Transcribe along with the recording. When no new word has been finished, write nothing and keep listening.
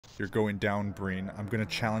You're going down, Breen. I'm gonna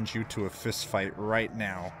challenge you to a fist fight right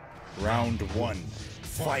now. Round 1.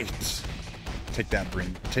 Fight! Take that,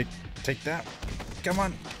 Breen. Take that. Come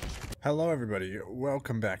on. Hello, everybody.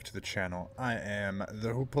 Welcome back to the channel. I am the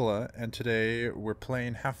Hoopala, and today we're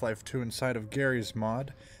playing Half-Life 2 inside of Garry's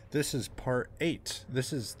mod. This is part 8.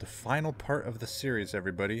 This is the final part of the series,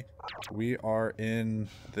 everybody. We are in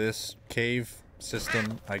this cave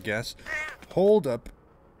system, I guess. Hold up.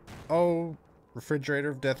 Oh, Refrigerator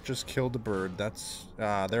of Death just killed a bird. That's,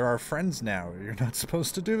 they're our friends now. You're not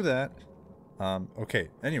supposed to do that. Okay.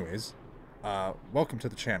 Anyways, welcome to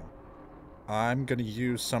the channel. I'm gonna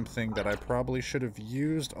use something that I probably should have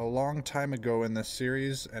used a long time ago in this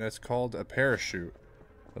series, and it's called a parachute.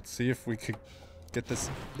 Let's see if we could get this.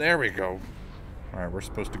 There we go. Alright, we're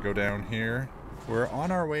supposed to go down here. We're on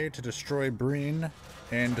our way to destroy Breen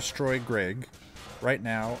and destroy Greg. Right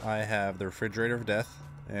now, I have the Refrigerator of Death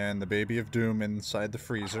and the Baby of Doom inside the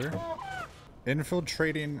freezer.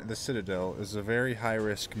 Infiltrating the Citadel is a very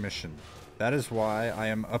high-risk mission. That is why I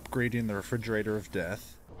am upgrading the Refrigerator of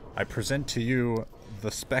Death. I present to you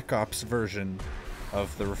the Spec Ops version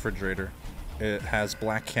of the refrigerator. It has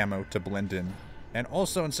black camo to blend in. And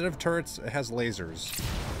also, instead of turrets, it has lasers.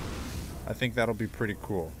 I think that'll be pretty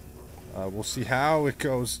cool. We'll see how it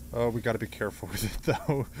goes. Oh, we gotta be careful with it,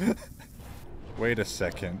 though. Wait a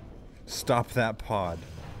second. Stop that pod.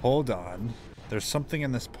 Hold on. There's something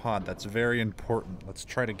in this pod that's very important. Let's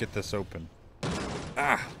try to get this open.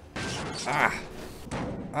 Ah! Ah!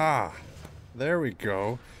 Ah! There we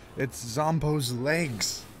go. It's Zombo's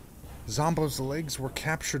legs. Zombo's legs were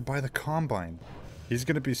captured by the Combine. He's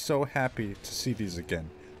gonna be so happy to see these again.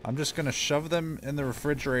 I'm just gonna shove them in the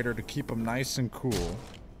refrigerator to keep them nice and cool.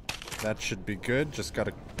 That should be good. Just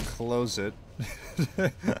gotta close it.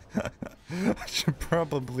 I should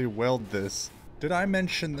probably weld this. Did I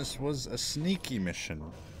mention this was a sneaky mission?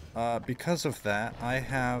 Because of that, I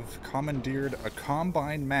have commandeered a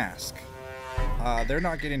Combine mask. They're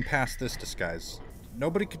not getting past this disguise.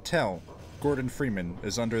 Nobody could tell Gordon Freeman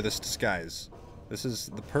is under this disguise. This is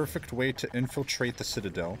the perfect way to infiltrate the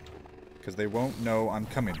Citadel, because they won't know I'm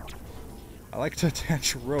coming. I like to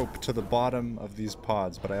attach rope to the bottom of these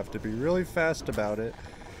pods, but I have to be really fast about it.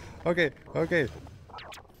 Okay, okay.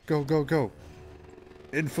 Go, go, go.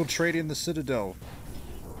 Infiltrating the Citadel.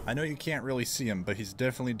 I know you can't really see him, but he's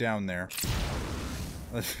definitely down there.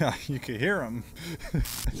 You can hear him.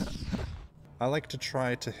 I like to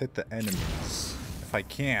try to hit the enemies. If I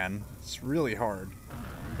can. It's really hard.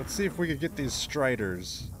 Let's see if we could get these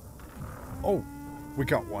Striders. Oh, we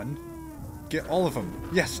got one. Get all of them.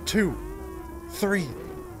 Yes, 2. 3.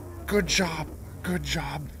 Good job. Good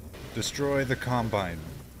job. Destroy the Combine.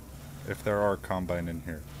 If there are Combine in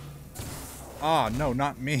here. Ah, no,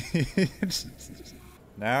 not me.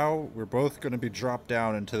 Now we're both going to be dropped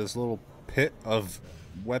down into this little pit of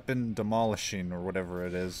weapon demolishing or whatever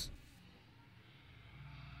it is.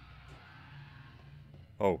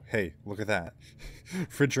 Oh, hey, look at that.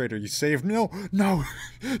 Refrigerator, you saved me. No, no.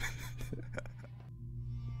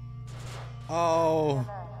 Oh,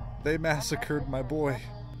 they massacred my boy.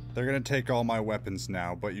 They're gonna take all my weapons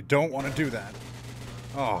now, but you don't want to do that.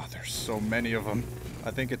 Oh, there's so many of them.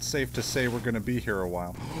 I think it's safe to say we're gonna be here a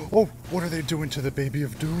while. Oh, what are they doing to the Baby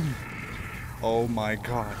of Doom? Oh my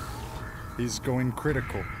god. He's going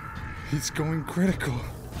critical. He's going critical.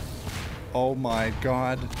 Oh my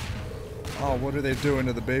god. Oh, what are they doing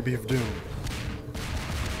to the Baby of Doom?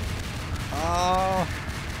 Oh,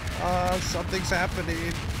 something's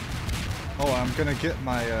happening. Oh, I'm gonna get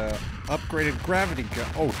my upgraded gravity gun.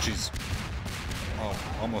 Oh, jeez. Oh,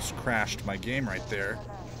 almost crashed my game right there.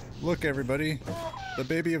 Look, everybody. The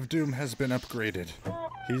Baby of Doom has been upgraded.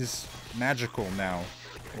 He's magical now.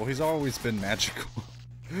 Well, he's always been magical.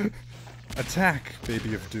 Attack,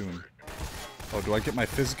 Baby of Doom. Oh, do I get my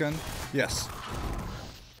fizz gun? Yes.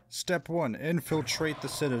 Step 1, infiltrate the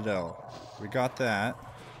Citadel. We got that.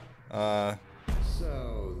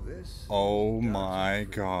 Oh my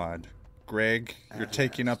god. Greg, you're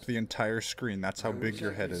taking up the entire screen. That's how big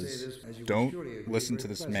your head is. Don't listen to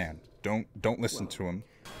this man. Don't listen to him.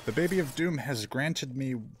 The Baby of Doom has granted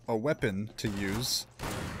me a weapon to use.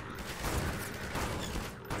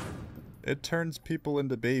 It turns people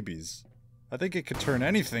into babies. I think it could turn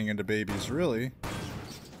anything into babies, really.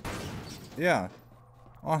 Yeah.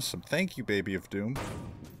 Awesome. Thank you, Baby of Doom.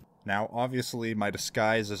 Now, obviously, my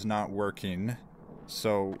disguise is not working.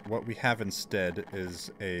 So, what we have instead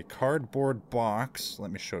is a cardboard box.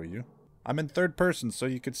 Let me show you. I'm in third person, so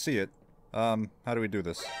you could see it. How do we do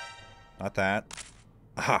this? Not that.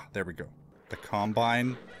 Aha, there we go. The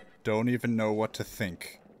Combine don't even know what to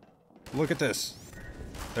think. Look at this.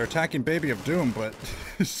 They're attacking Baby of Doom, but...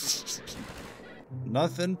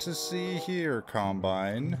 Nothing to see here,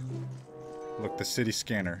 Combine. Look, the city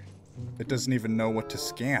scanner. It doesn't even know what to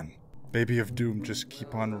scan. Baby of Doom, just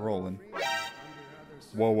keep on rolling.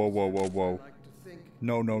 Whoa, whoa, whoa, whoa, whoa.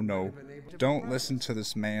 No, no, no. Don't listen to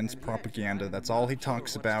this man's propaganda. That's all he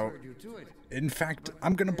talks about. In fact,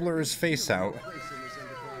 I'm gonna blur his face out.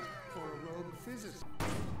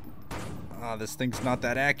 Ah, this thing's not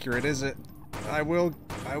that accurate, is it? I will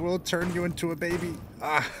turn you into a baby.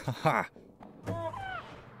 Ah, ha, ha.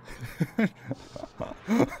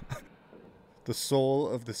 The soul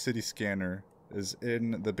of the city scanner is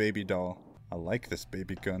in the baby doll. I like this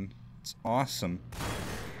baby gun. It's awesome.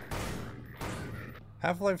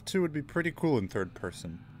 Half-Life 2 would be pretty cool in third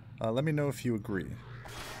person. Let me know if you agree.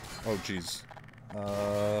 Oh, jeez.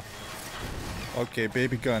 Okay,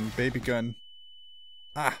 baby gun, baby gun.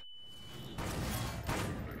 Ah!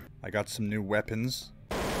 I got some new weapons.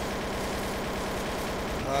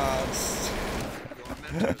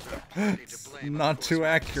 It's not too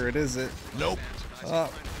accurate, is it? Nope.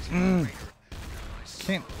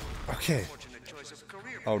 Can't. Okay.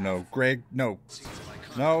 Oh no, Greg, no.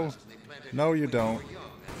 No. No, you don't.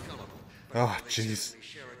 Oh, jeez.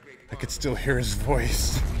 I could still hear his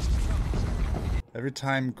voice. Every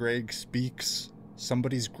time Greg speaks,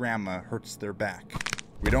 somebody's grandma hurts their back.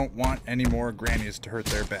 We don't want any more grannies to hurt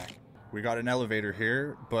their back. We got an elevator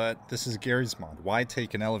here, but this is Garry's mod. Why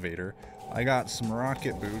take an elevator? I got some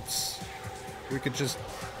rocket boots. We could just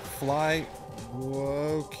fly.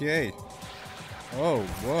 Okay. Oh,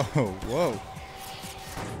 whoa, whoa.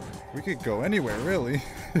 We could go anywhere, really.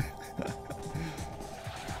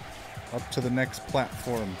 Up to the next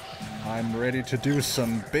platform. I'm ready to do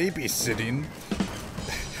some babysitting.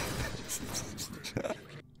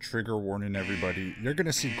 Trigger warning, everybody. You're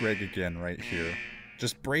gonna see Greg again right here.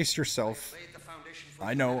 Just brace yourself.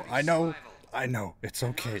 I know. It's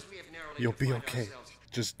okay. You'll be okay.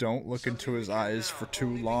 Just don't look into his eyes for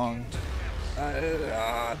too long.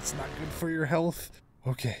 It's not good for your health.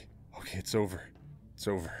 Okay, it's over. It's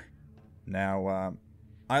over. Now,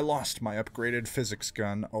 I lost my upgraded physics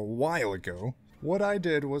gun a while ago. What I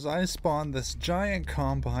did was I spawned this giant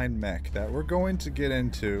combine mech that we're going to get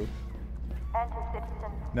into.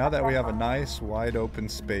 Now that we have a nice wide open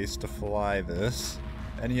space to fly this.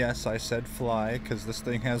 And yes, I said fly because this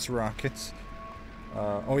thing has rockets.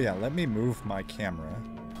 Oh yeah, let me move my camera.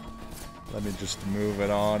 Let me just move it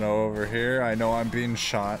on over here. I know I'm being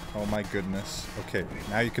shot. Oh my goodness. Okay,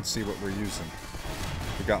 now you can see what we're using.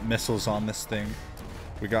 We got missiles on this thing.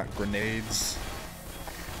 We got grenades.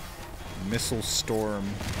 Missile storm.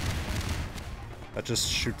 That just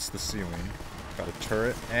shoots the ceiling. Got a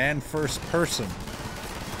turret and first person.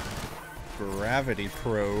 Gravity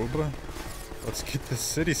probe. Let's get this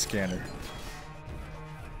city scanner.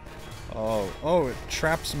 Oh, it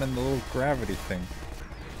traps him in the little gravity thing.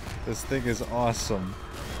 This thing is awesome.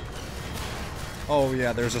 Oh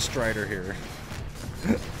yeah, there's a Strider here.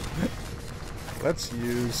 Let's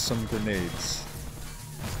use some grenades.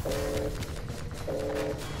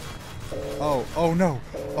 Oh no.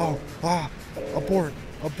 Abort.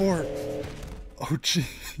 Oh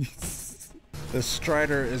jeez. This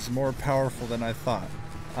Strider is more powerful than I thought.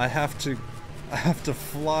 I have to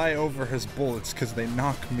fly over his bullets because they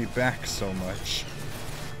knock me back so much.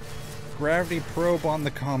 Gravity probe on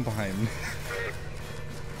the Combine.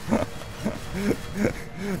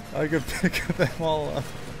 I could pick them all up.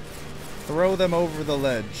 Throw them over the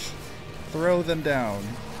ledge. Throw them down.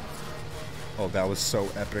 Oh, that was so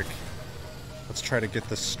epic. Let's try to get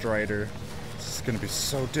the Strider. This is gonna be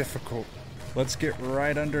so difficult. Let's get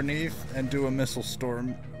right underneath and do a missile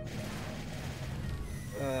storm.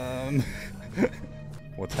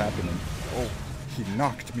 What's happening? Oh, he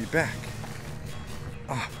knocked me back.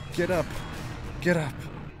 Get up. Get up.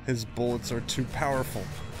 His bullets are too powerful.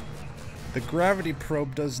 The gravity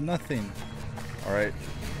probe does nothing. Alright,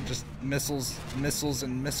 just missiles,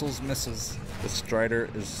 and missiles. The Strider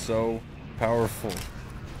is so powerful.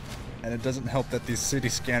 And it doesn't help that these city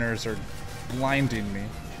scanners are blinding me.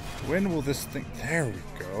 When will this thing... There we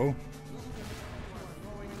go.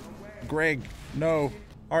 Greg, no.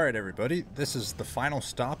 Alright everybody, this is the final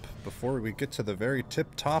stop before we get to the very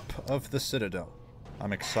tip-top of the Citadel.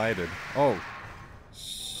 I'm excited. Oh,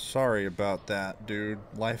 sorry about that, dude.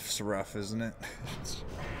 Life's rough, isn't it?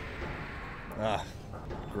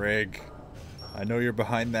 Greg, I know you're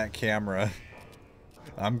behind that camera.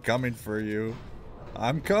 I'm coming for you.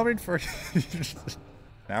 I'm coming for you.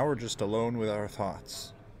 Now we're just alone with our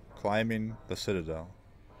thoughts, climbing the Citadel,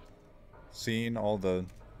 seeing all the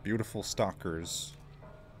beautiful stalkers.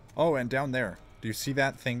 Oh, and down there, Do you see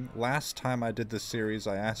that thing? Last time I did this series,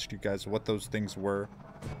 I asked you guys what those things were.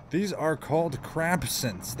 These are called crab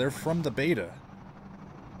scents. They're from the beta.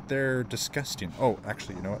 They're disgusting. Oh,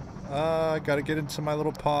 actually, you know what? I gotta get into my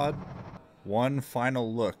little pod. One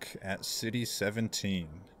final look at City 17.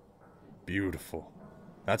 Beautiful.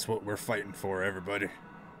 That's what we're fighting for, everybody.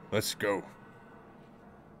 Let's go.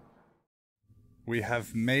 We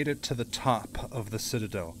have made it to the top of the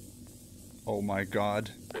Citadel. Oh my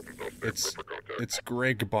god. It's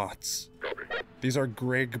Greg bots. These are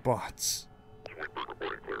Greg bots.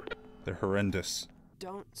 They're horrendous.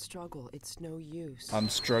 Don't struggle, it's no use. I'm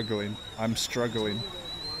struggling.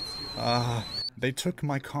 They took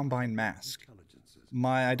my Combine mask.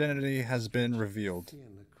 My identity has been revealed.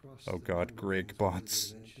 Oh god, Greg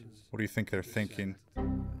bots. What do you think they're thinking?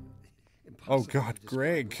 Oh god,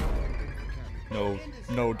 Greg!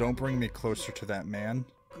 No, don't bring me closer to that man.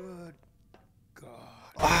 Good God.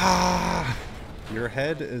 Ah! Your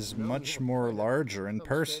head is much more larger in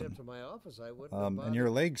person. And your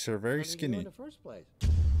legs are very skinny.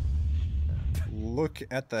 Look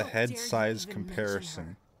at the head size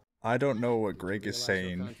comparison. I don't know what Greg is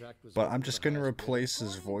saying, but I'm just going to replace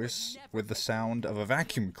his voice with the sound of a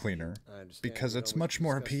vacuum cleaner, because it's much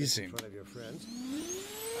more appeasing.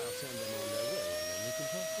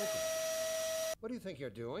 What do you think you're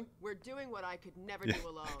doing? We're doing what I could never do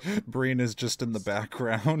alone. Breen is just in the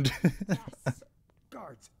background. Yes.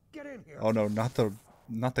 Guards, get in here. Oh no, not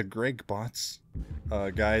the Greg bots.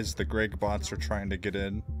 Guys, the Greg bots are trying to get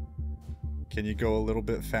in. Can you go a little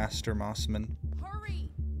bit faster, Mossman? Hurry!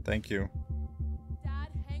 Thank you. Dad,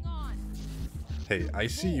 hang on. Hey, I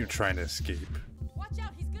see you trying to escape. Watch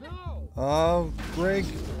out, he's gonna... No. Oh, Greg.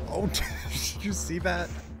 Oh, did you see that?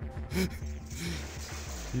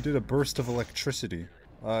 You did a burst of electricity.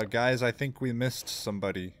 Guys, I think we missed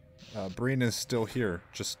somebody. Breen is still here,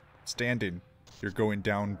 just standing. You're going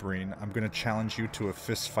down, Breen. I'm gonna challenge you to a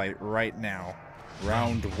fist fight right now.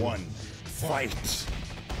 Round 1. Fight!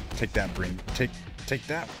 Take that, Breen. Take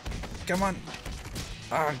that. Come on.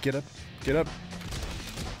 Ah, get up. Get up.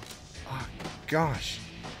 Ah, gosh.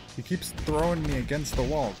 He keeps throwing me against the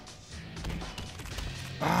wall.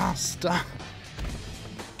 Ah, stop.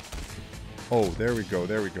 Oh, there we go.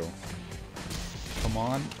 There we go. Come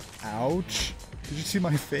on. Ouch. Did you see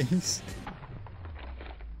my face?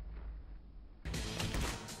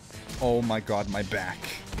 Oh my god, my back.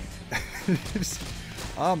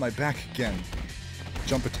 Ah, my back again.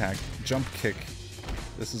 Jump attack. Jump kick.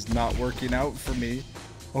 This is not working out for me.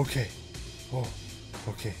 Okay. Oh,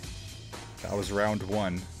 okay. That was round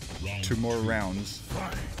 1. 2 more rounds.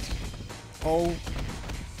 Oh.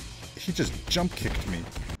 He just jump kicked me.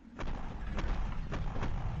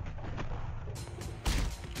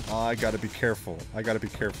 I gotta be careful.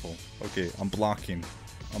 Okay, I'm blocking.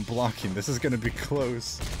 This is gonna be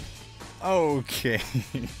close. Okay.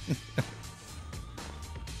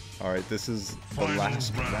 Alright, this is the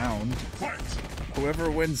last round.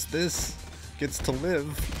 Whoever wins this gets to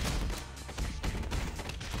live.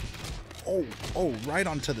 Oh, right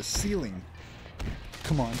onto the ceiling.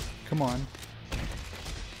 Come on.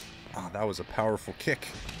 Ah, that was a powerful kick.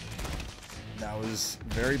 That was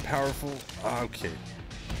very powerful. Okay.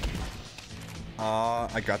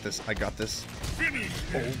 I got this.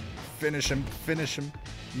 Oh, finish him.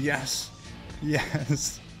 Yes.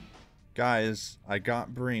 Guys, I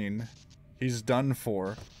got Breen. He's done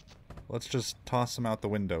for. Let's just toss him out the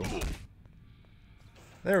window.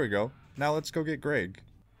 There we go. Now let's go get Greg.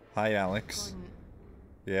 Hi, Alex. Gordon,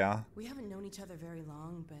 yeah? we haven't known each other very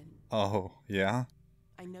long, but Oh, yeah?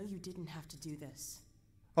 I know you didn't have to do this.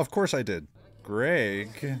 Of course I did.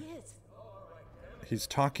 Greg. He is. He's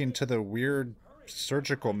talking to the weird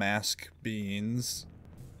surgical mask beings.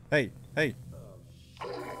 Hey.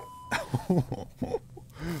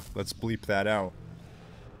 Let's bleep that out.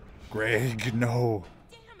 Greg, no.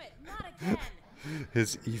 Damn it, not again.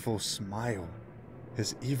 His evil smile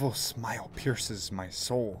pierces my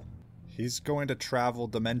soul. He's going to travel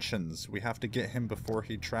dimensions. We have to get him before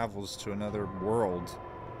he travels to another world.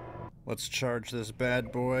 Let's charge this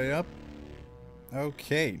bad boy up.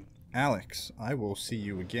 Okay, Alex, I will see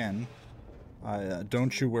you again.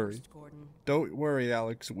 Don't you worry. Gordon, Don't worry,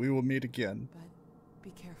 Alex. We will meet again but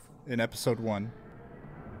be careful. in episode 1.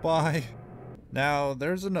 Bye. Now,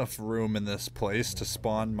 there's enough room in this place to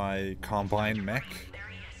spawn my Combine mech.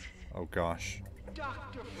 Oh gosh.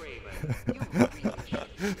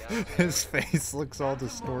 His face looks all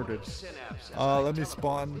distorted. Let me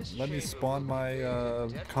spawn my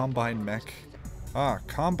Combine mech. Ah,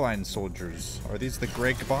 Combine soldiers. Are these the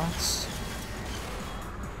Greg bots?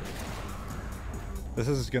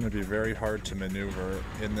 This is going to be very hard to maneuver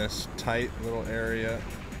in this tight little area.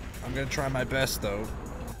 I'm going to try my best, though.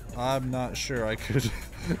 I'm not sure I could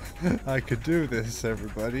I could do this,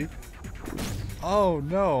 everybody. Oh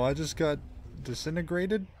no, I just got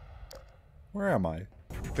disintegrated? Where am I?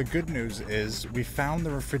 The good news is we found the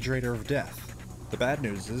refrigerator of death. The bad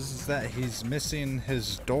news is that he's missing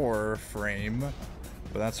his door frame,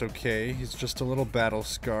 but that's okay. He's just a little battle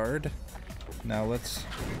scarred. Now let's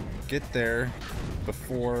get there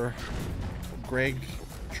before Greg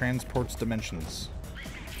transports dimensions.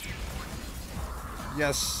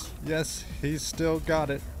 Yes, yes, he's still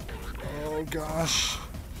got it. Oh gosh.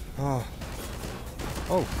 Oh.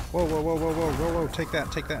 Oh, whoa, whoa, whoa, whoa, whoa, whoa, whoa, take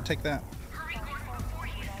that, take that, take that.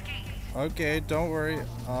 Okay, don't worry.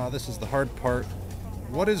 This is the hard part.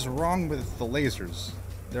 What is wrong with the lasers?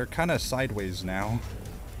 They're kind of sideways now.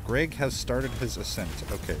 Greg has started his ascent.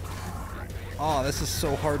 Okay. Oh, this is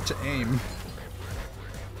so hard to aim.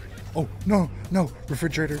 Oh, no, no,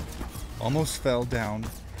 refrigerator. Almost fell down.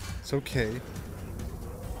 It's okay.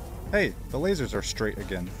 Hey, the lasers are straight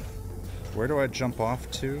again. Where do I jump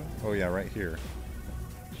off to? Oh yeah, right here.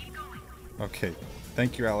 Okay,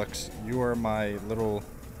 thank you, Alex. You are my little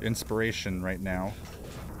inspiration right now.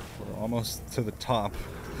 We're almost to the top.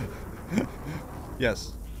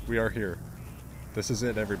 Yes, we are here. This is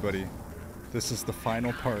it, everybody. This is the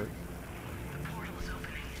final part.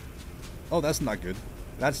 Oh, that's not good.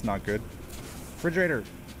 That's not good. Refrigerator,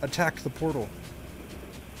 attack the portal.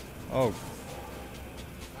 Oh.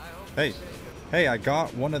 Hey, hey, I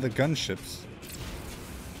got one of the gunships.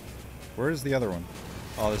 Where is the other one?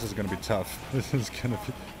 Oh, this is gonna be tough. This is gonna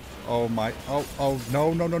be... Oh my... Oh,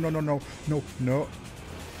 no, no, no, no, no, no, no, no.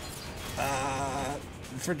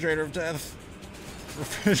 Refrigerator of death.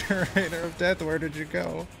 Refrigerator of death, where did you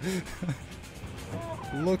go?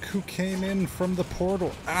 Look who came in from the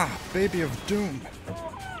portal. Ah, baby of doom.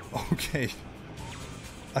 Okay.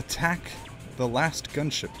 Attack the last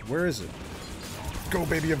gunship. Where is it? Go,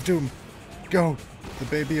 baby of doom. Go. The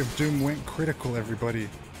baby of doom went critical, everybody.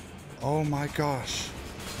 Oh my gosh.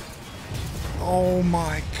 Oh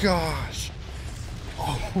my gosh.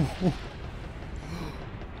 Oh.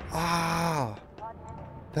 Ah.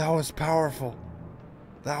 That was powerful.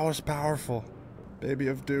 That was powerful. Baby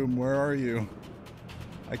of doom, where are you?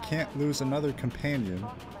 I can't lose another companion.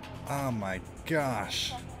 Oh my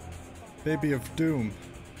gosh. Baby of doom.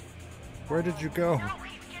 Where did you go?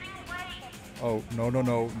 Oh, no, no,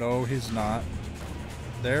 no, no, he's not.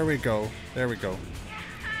 There we go. There we go.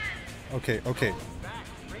 Okay, okay.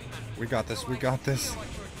 We got this, we got this.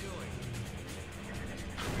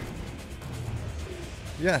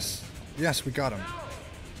 Yes, yes, we got him.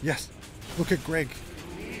 Yes, look at Greg.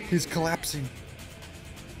 He's collapsing.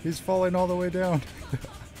 He's falling all the way down.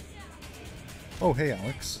 Oh, hey,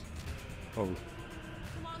 Alex. Oh,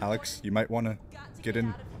 Alex, you might want to get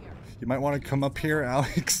in. You might want to come up here,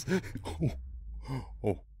 Alex.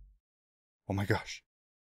 Oh, oh my gosh.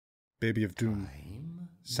 Baby of Doom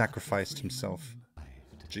sacrificed himself.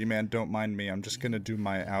 G-Man, don't mind me. I'm just gonna do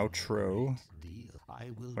my outro.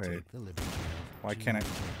 Wait. Why can't I?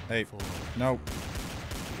 Hey, no.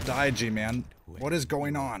 Die, G-Man. What is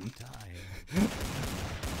going on?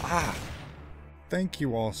 Ah. Thank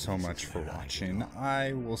you all so much for watching.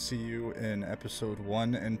 I will see you in episode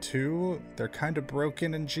 1 and 2. They're kind of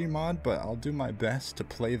broken in Gmod, but I'll do my best to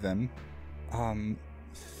play them.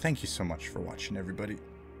 Thank you so much for watching, everybody.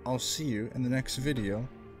 I'll see you in the next video.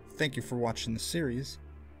 Thank you for watching the series,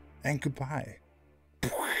 and goodbye.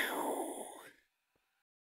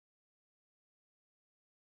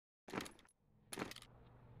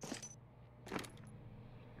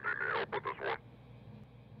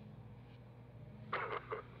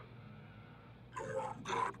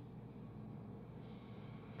 God.